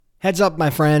Heads up, my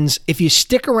friends, if you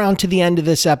stick around to the end of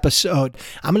this episode,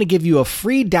 I'm going to give you a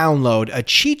free download, a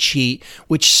cheat sheet,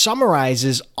 which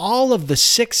summarizes all of the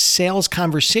 6 sales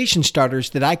conversation starters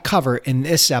that I cover in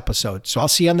this episode. So I'll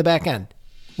see you on the back end.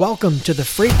 Welcome to the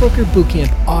Freight Broker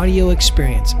Bootcamp audio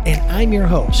experience, and I'm your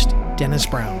host, Dennis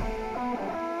Brown.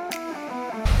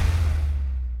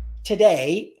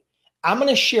 Today, I'm going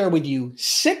to share with you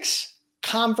 6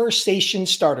 conversation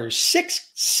starters,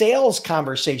 6 sales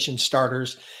conversation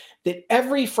starters that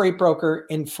every freight broker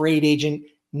and freight agent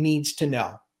needs to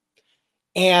know.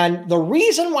 And the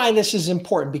reason why this is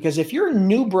important, because if you're a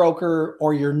new broker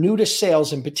or you're new to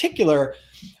sales in particular,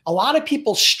 a lot of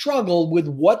people struggle with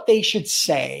what they should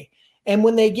say. And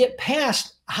when they get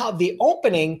past how the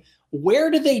opening,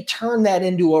 where do they turn that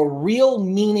into a real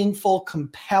meaningful,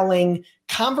 compelling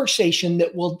conversation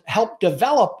that will help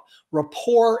develop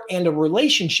rapport and a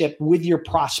relationship with your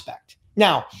prospect?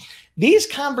 Now, these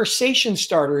conversation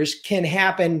starters can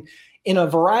happen in a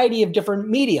variety of different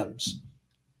mediums.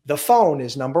 The phone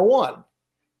is number 1,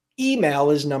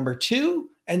 email is number 2,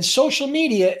 and social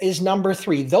media is number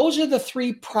 3. Those are the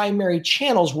 3 primary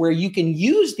channels where you can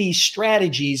use these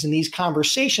strategies and these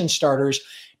conversation starters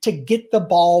to get the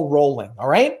ball rolling, all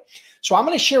right? So I'm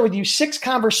going to share with you 6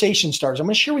 conversation starters. I'm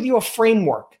going to share with you a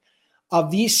framework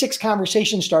of these 6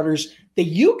 conversation starters that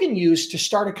you can use to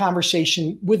start a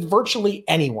conversation with virtually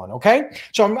anyone, okay?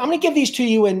 So I'm going to give these to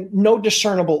you in no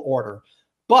discernible order.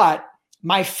 But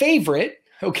my favorite,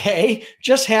 okay,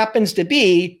 just happens to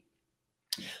be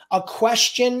a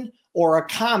question or a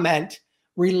comment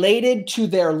related to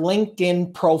their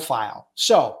LinkedIn profile.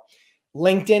 So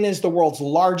LinkedIn is the world's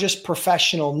largest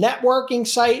professional networking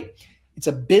site. It's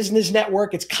a business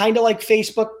network. It's kind of like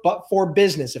Facebook, but for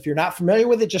business. If you're not familiar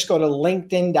with it, just go to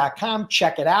linkedin.com,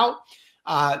 check it out.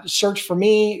 Search for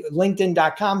me,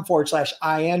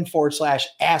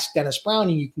 linkedin.com/in/Ask Dennis Brown,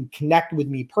 and you can connect with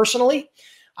me personally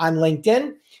on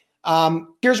LinkedIn.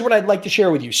 Here's what I'd like to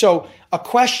share with you. So a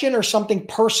question or something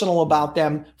personal about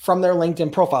them from their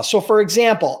LinkedIn profile. So for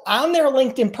example, on their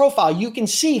LinkedIn profile, you can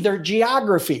see their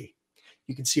geography.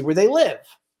 You can see where they live.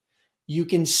 You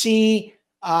can see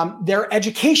their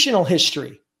educational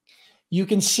history. You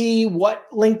can see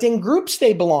what LinkedIn groups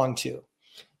they belong to.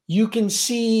 You can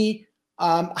see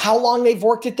how long they've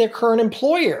worked at their current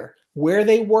employer, where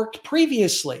they worked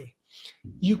previously.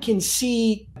 You can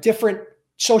see different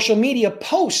social media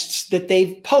posts that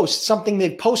something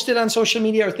they've posted on social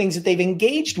media or things that they've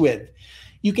engaged with.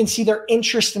 You can see their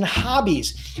interests and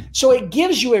hobbies. So it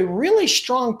gives you a really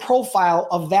strong profile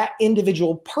of that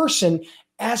individual person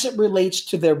as it relates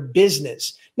to their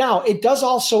business. Now, it does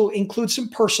also include some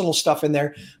personal stuff in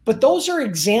there, but those are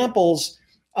examples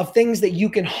of things that you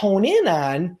can hone in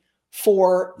on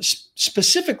for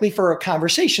specifically for a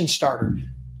conversation starter.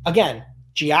 Again,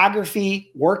 geography,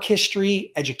 work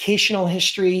history, educational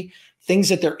history, things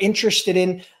that they're interested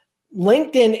in.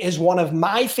 LinkedIn is one of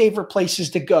my favorite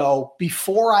places to go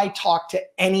before I talk to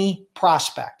any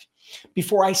prospect,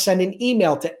 before I send an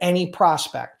email to any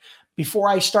prospect, before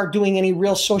I start doing any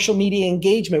real social media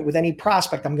engagement with any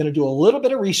prospect. I'm going to do a little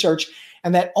bit of research,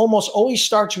 and that almost always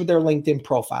starts with their LinkedIn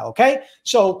profile, okay?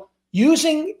 So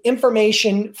using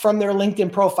information from their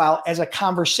LinkedIn profile as a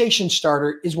conversation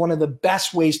starter is one of the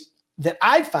best ways that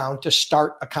I've found to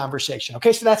start a conversation.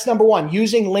 Okay, so that's number 1,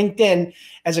 using LinkedIn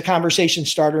as a conversation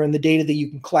starter and the data that you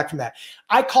can collect from that.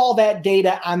 I call that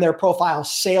data on their profile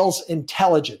sales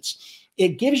intelligence.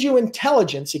 It gives you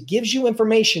intelligence, it gives you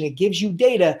information, it gives you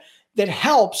data that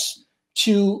helps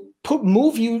to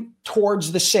move you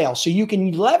towards the sale. So you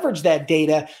can leverage that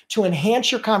data to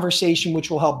enhance your conversation,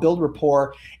 which will help build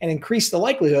rapport and increase the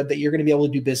likelihood that you're going to be able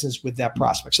to do business with that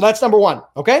prospect. So that's number 1,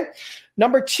 okay?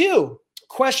 Number 2,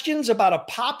 questions about a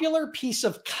popular piece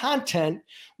of content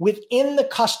within the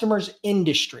customer's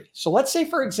industry. So let's say,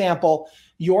 for example,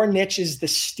 your niche is the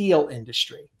steel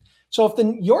industry. So if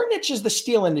your niche is the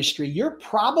steel industry, you're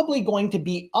probably going to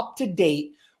be up to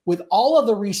date with all of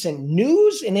the recent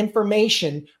news and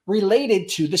information related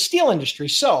to the steel industry.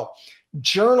 So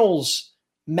journals,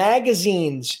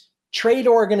 magazines, trade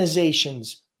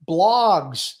organizations,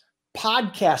 blogs,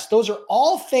 podcasts, those are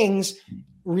all things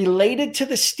related to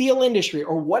the steel industry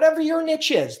or whatever your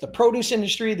niche is, the produce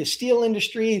industry, the steel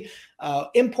industry,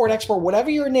 import, export,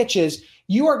 whatever your niche is,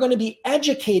 you are going to be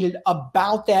educated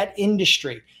about that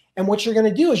industry. And what you're going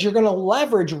to do is you're going to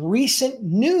leverage recent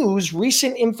news,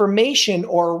 recent information,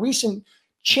 or a recent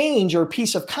change or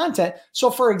piece of content.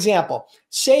 So for example,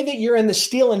 say that you're in the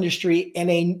steel industry and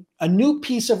a new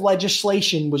piece of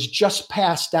legislation was just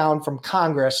passed down from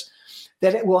Congress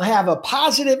that it will have a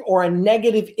positive or a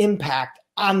negative impact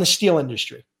on the steel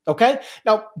industry. Okay.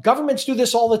 Now, governments do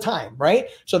this all the time, right?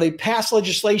 So they pass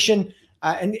legislation,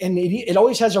 and it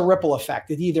always has a ripple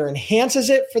effect. It either enhances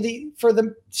it for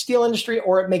the steel industry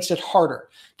or it makes it harder.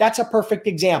 That's a perfect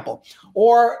example.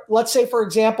 Or let's say, for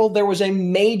example, there was a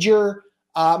major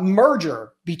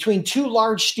merger between two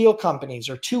large steel companies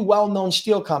or two well-known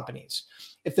steel companies.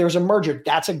 If there's a merger,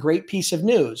 that's a great piece of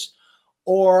news.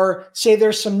 Or say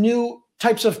there's some new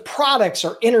types of products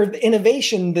or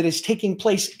innovation that is taking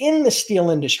place in the steel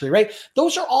industry, right?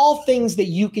 Those are all things that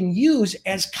you can use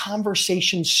as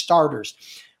conversation starters.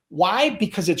 Why?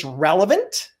 Because it's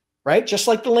relevant, right? Just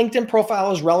like the LinkedIn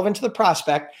profile is relevant to the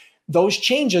prospect, those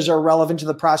changes are relevant to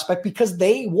the prospect because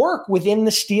they work within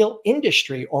the steel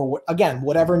industry, or again,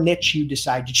 whatever niche you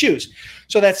decide to choose.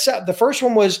 So that's the first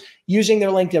one was using their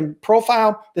LinkedIn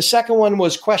profile. The second one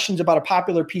was questions about a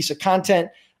popular piece of content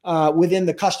within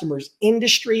the customer's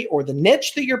industry or the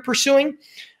niche that you're pursuing.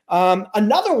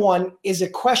 Another one is a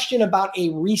question about a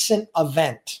recent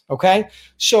event. Okay.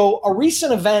 So a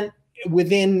recent event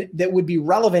that would be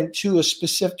relevant to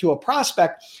a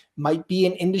prospect might be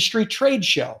an industry trade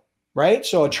show, right?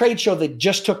 So a trade show that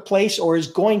just took place or is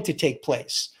going to take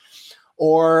place.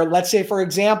 Or let's say, for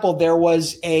example, there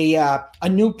was a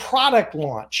new product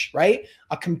launch, right?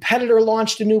 A competitor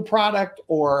launched a new product,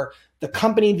 or the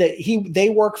company that they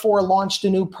work for launched a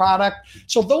new product.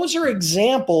 So those are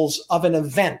examples of an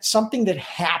event, something that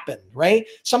happened, right?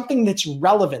 Something that's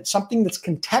relevant, something that's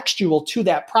contextual to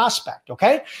that prospect,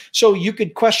 okay? So you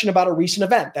could question about a recent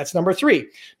event. That's number 3.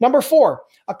 Number 4,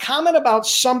 a comment about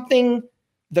something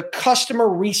the customer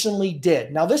recently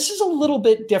did. Now, this is a little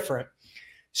bit different.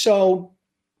 So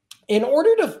in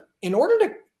order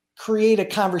to create a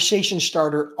conversation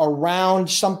starter around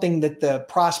something that the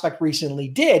prospect recently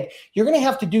did, you're going to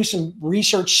have to do some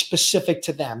research specific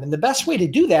to them. And the best way to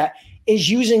do that is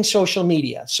using social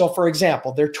media. So for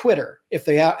example, their Twitter, if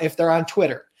they're on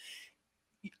Twitter,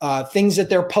 things that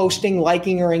they're posting,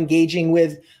 liking, or engaging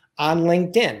with on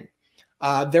LinkedIn,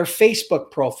 their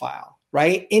Facebook profile,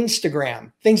 right?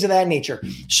 Instagram, things of that nature.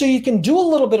 So you can do a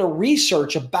little bit of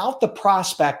research about the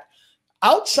prospect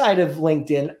outside of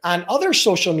LinkedIn on other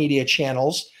social media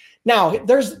channels. Now,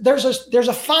 there's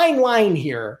a fine line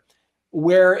here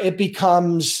where it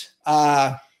becomes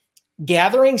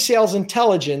gathering sales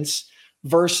intelligence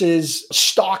versus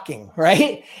stalking,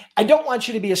 right? I don't want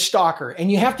you to be a stalker, and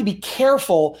you have to be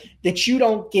careful that you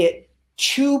don't get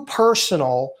too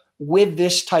personal with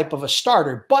this type of a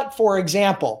starter. But for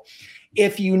example,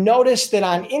 if you notice that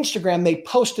on Instagram, they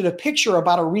posted a picture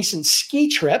about a recent ski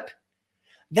trip,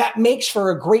 that makes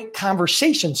for a great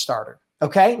conversation starter.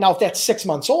 Okay. Now, if that's 6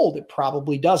 months old, it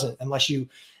probably doesn't, unless you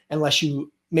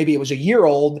maybe it was a year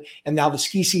old and now the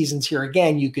ski season's here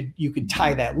again, you could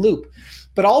tie that loop.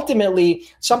 But ultimately,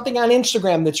 something on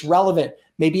Instagram that's relevant,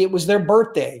 maybe it was their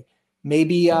birthday,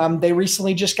 maybe they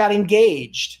recently just got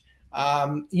engaged.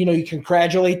 You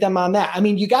congratulate them on that. I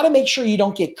mean, you got to make sure you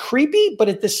don't get creepy, but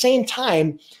at the same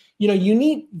time, you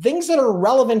need things that are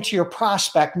relevant to your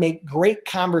prospect, make great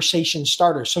conversation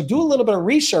starters. So do a little bit of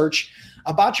research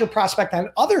about your prospect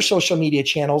on other social media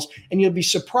channels, and you'll be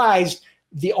surprised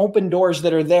the open doors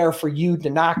that are there for you to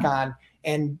knock on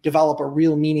and develop a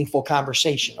real meaningful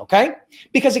conversation, okay?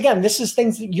 Because again, this is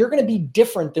things that you're going to be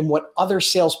different than what other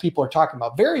salespeople are talking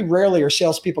about. Very rarely are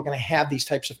salespeople going to have these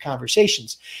types of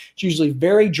conversations. It's usually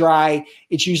very dry.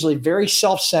 It's usually very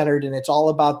self-centered, and it's all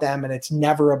about them, and it's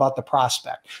never about the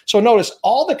prospect. So notice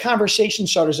all the conversation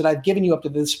starters that I've given you up to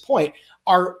this point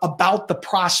are about the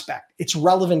prospect. It's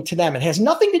relevant to them. It has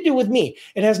nothing to do with me.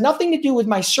 It has nothing to do with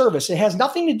my service. It has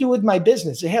nothing to do with my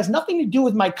business. It has nothing to do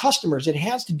with my customers. It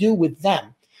has to do with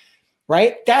them,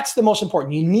 right? That's the most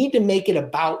important. You need to make it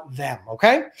about them,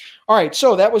 okay? All right,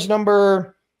 so that was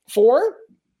number 4.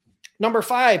 Number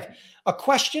 5, a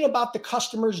question about the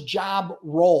customer's job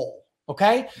role,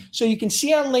 okay? So you can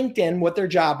see on LinkedIn what their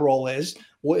job role is,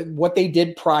 what they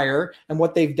did prior, and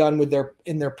what they've done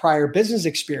in their prior business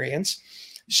experience.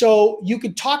 So you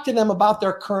could talk to them about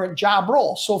their current job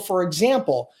role. So for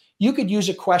example, you could use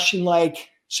a question like,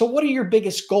 so what are your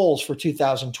biggest goals for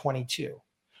 2022?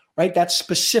 Right? That's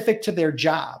specific to their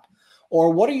job.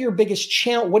 Or what are your biggest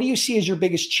what do you see as your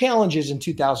biggest challenges in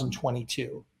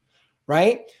 2022?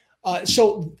 Right?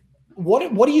 So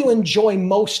what do you enjoy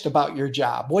most about your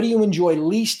job? What do you enjoy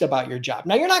least about your job?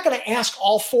 Now, you're not going to ask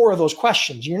all 4 of those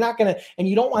questions. You're not going to, and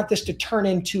you don't want this to turn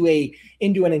into an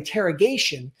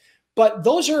interrogation, but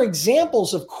those are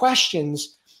examples of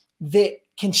questions that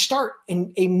can start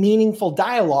in a meaningful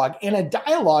dialogue, and a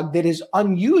dialogue that is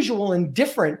unusual and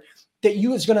different, that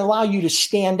is going to allow you to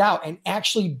stand out and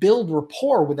actually build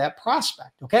rapport with that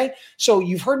prospect. Okay. So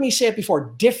you've heard me say it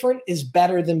before, different is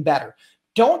better than better.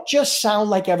 Don't just sound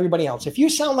like everybody else. If you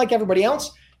sound like everybody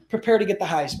else, prepare to get the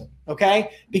Heisman,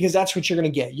 okay? Because that's what you're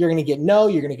going to get. You're going to get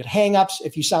you're going to get hangups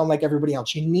if you sound like everybody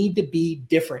else. You need to be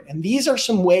different. And these are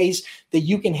some ways that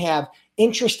you can have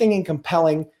interesting and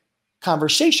compelling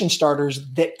conversation starters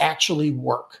that actually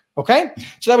work, okay?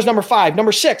 So that was number 5.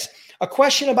 Number 6, a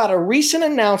question about a recent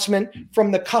announcement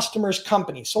from the customer's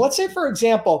company. So let's say, for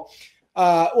example,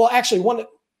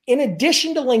 in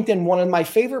addition to LinkedIn, one of my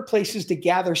favorite places to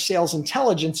gather sales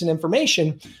intelligence and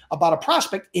information about a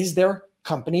prospect is their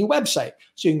company website.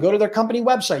 So you can go to their company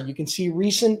website. You can see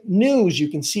recent news. You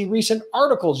can see recent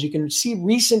articles. You can see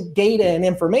recent data and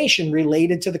information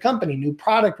related to the company, new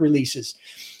product releases.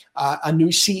 A new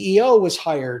CEO was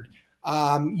hired,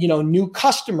 new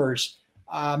customers,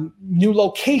 new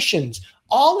locations.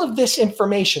 All of this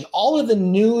information, all of the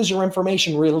news or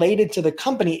information related to the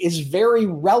company is very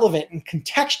relevant and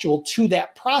contextual to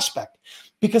that prospect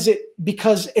because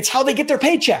it's how they get their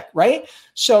paycheck, right?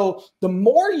 So the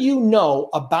more you know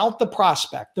about the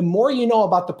prospect, the more you know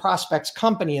about the prospect's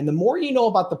company, and the more you know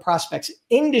about the prospect's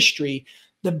industry,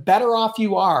 the better off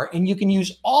you are. And you can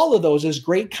use all of those as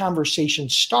great conversation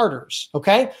starters,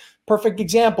 okay? Perfect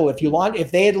example,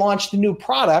 if they had launched a new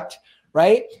product,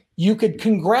 right? You could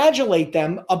congratulate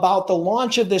them about the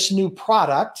launch of this new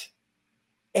product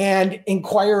and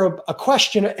inquire a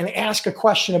question and ask a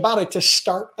question about it to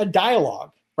start a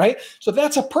dialogue, right? So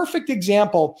that's a perfect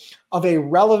example of a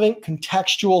relevant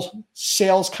contextual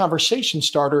sales conversation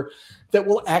starter that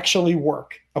will actually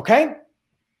work, okay?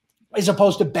 As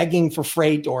opposed to begging for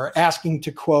freight or asking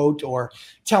to quote or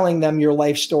telling them your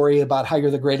life story about how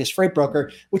you're the greatest freight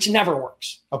broker, which never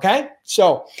works, okay?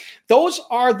 So those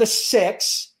are the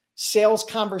 6 sales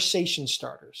conversation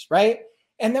starters, right?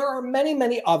 And there are many,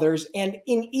 many others. And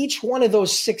in each one of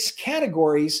those 6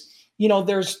 categories,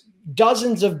 there's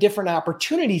dozens of different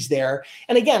opportunities there.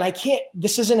 And again,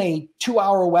 this isn't a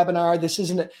 2-hour webinar. This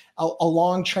isn't a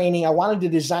long training. I wanted to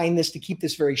design this to keep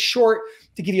this very short,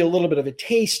 to give you a little bit of a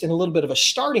taste and a little bit of a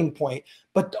starting point.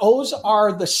 But those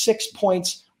are the 6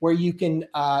 points where you can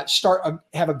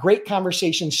have a great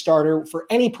conversation starter for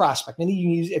any prospect. And you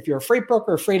can use, if you're a freight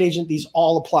broker or freight agent, these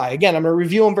all apply. Again, I'm going to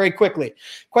review them very quickly.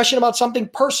 Question about something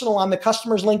personal on the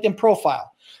customer's LinkedIn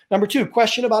profile. Number 2,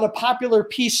 question about a popular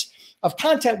piece of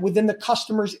content within the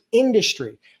customer's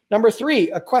industry. Number 3,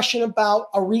 a question about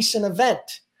a recent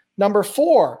event. Number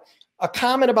 4, a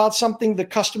comment about something the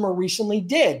customer recently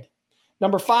did.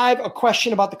 Number 5, a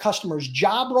question about the customer's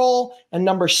job role. And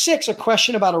number 6, a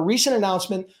question about a recent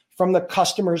announcement from the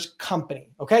customer's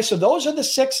company. Okay, so those are the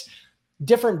 6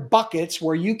 different buckets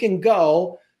where you can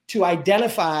go to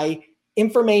identify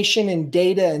information and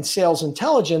data and sales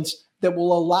intelligence that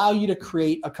will allow you to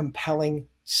create a compelling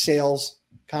sales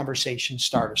conversation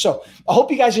starter. So I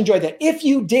hope you guys enjoyed that. If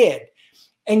you did,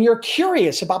 and you're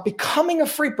curious about becoming a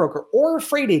freight broker or a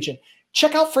freight agent,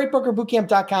 check out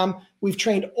freightbrokerbootcamp.com. We've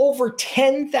trained over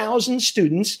 10,000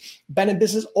 students, been in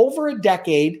business over a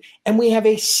decade, and we have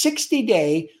a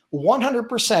 60-day,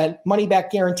 100%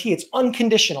 money-back guarantee. It's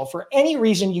unconditional. For any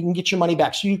reason, you can get your money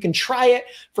back. So you can try it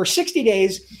for 60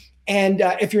 days, and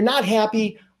if you're not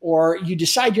happy or you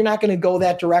decide you're not going to go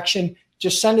that direction,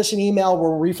 just send us an email.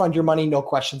 We'll refund your money, no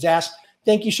questions asked.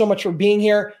 Thank you so much for being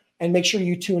here, and make sure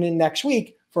you tune in next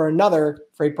week for another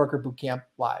Freight Broker Bootcamp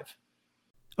Live.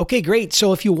 Okay, great.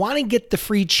 So if you want to get the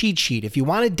free cheat sheet, if you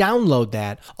want to download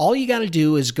that, all you got to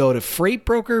do is go to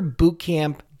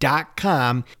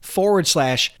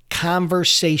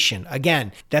freightbrokerbootcamp.com/conversation.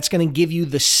 Again, that's going to give you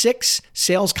the 6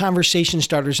 sales conversation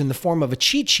starters in the form of a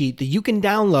cheat sheet that you can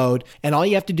download. And all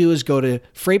you have to do is go to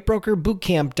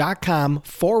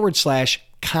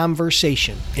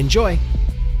freightbrokerbootcamp.com/conversation. Enjoy.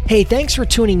 Hey, thanks for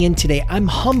tuning in today. I'm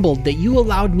humbled that you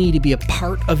allowed me to be a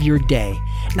part of your day.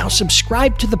 Now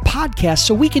subscribe to the podcast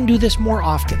so we can do this more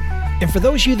often. And for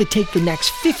those of you that take the next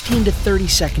 15 to 30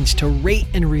 seconds to rate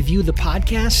and review the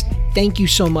podcast, thank you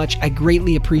so much. I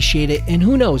greatly appreciate it. And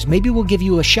who knows, maybe we'll give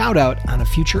you a shout out on a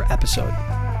future episode.